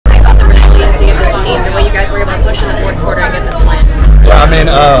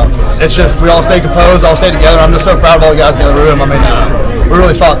it's just we all stay composed, all stay together. I'm just so proud of all the guys in the other room. I mean, we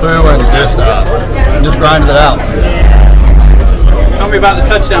really fought through and just grinded it out. Tell me about the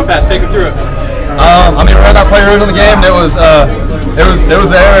touchdown pass. Take them through it. I mean, we ran that play early in the game. It was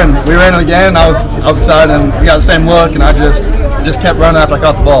there, and we ran it again. I was excited, and we got the same look, and I just kept running after I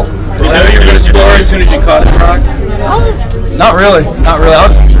caught the ball. Did you know you were going to score as soon as you caught it, Brock? Not really. I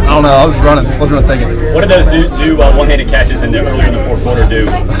don't know. I was running. Wasn't really thinking. What did those two one-handed catches earlier in the fourth quarter do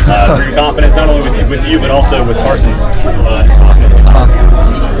for your confidence, not only with you but also with Carson's offense?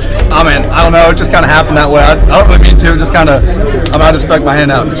 I mean, I don't know. It just kind of happened that way. I don't really mean to. It just kind of, I just stuck my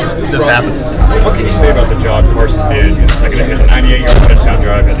hand out. It just happens. What can you say about the job Carson did in the second half? The 98-yard touchdown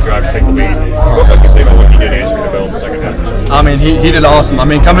drive, had the drive to take the lead. What can you say about what he did answering the bell in the second half? I mean, he did awesome. I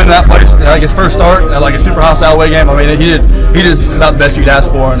mean, coming into that place, like his first start, like a super hostile away game. I mean, he did about the best you'd ask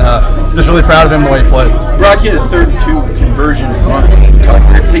for, and just really proud of him the way he played. Brock, you had a 3rd-and-2 conversion.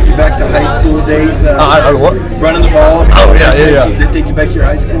 Take you back to high school days. What? Running the ball. Oh yeah. Did it take you back to your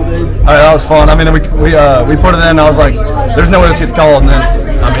high school days? That was fun. I mean, we put it in. I was like, there's no way this gets called, and then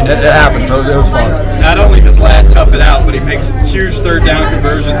I mean, it happened. So it was fun. Not only does Ladd tough it out, but he makes huge 3rd down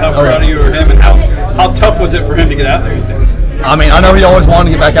conversions. How proud of you or him, and how tough was it for him to get out there, you think? I mean, I know he always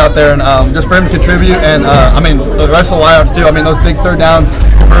wanted to get back out there, and just for him to contribute, and I mean, the rest of the wideouts too. I mean, those big 3rd down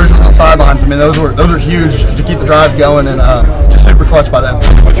conversions on the sidelines. I mean, those were huge to keep the drives going, and just super clutch by them.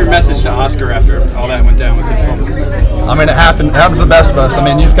 What's your message to Oscar after all that went down with the fumble? I mean, it happens to the best of us. I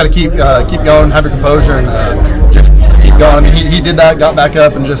mean, you just got to keep going, have your composure, and just keep going. I mean, he did that, got back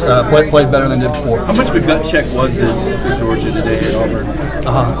up, and just played better than he did before. How much of a gut check was this for Georgia today at Auburn?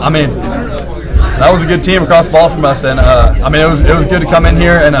 I mean, that was a good team across the ball from us, and I mean, it was good to come in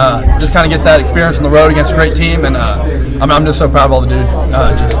here and just kind of get that experience on the road against a great team, and I mean, I'm just so proud of all the dudes,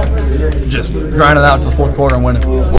 just grinding out to the fourth quarter and winning.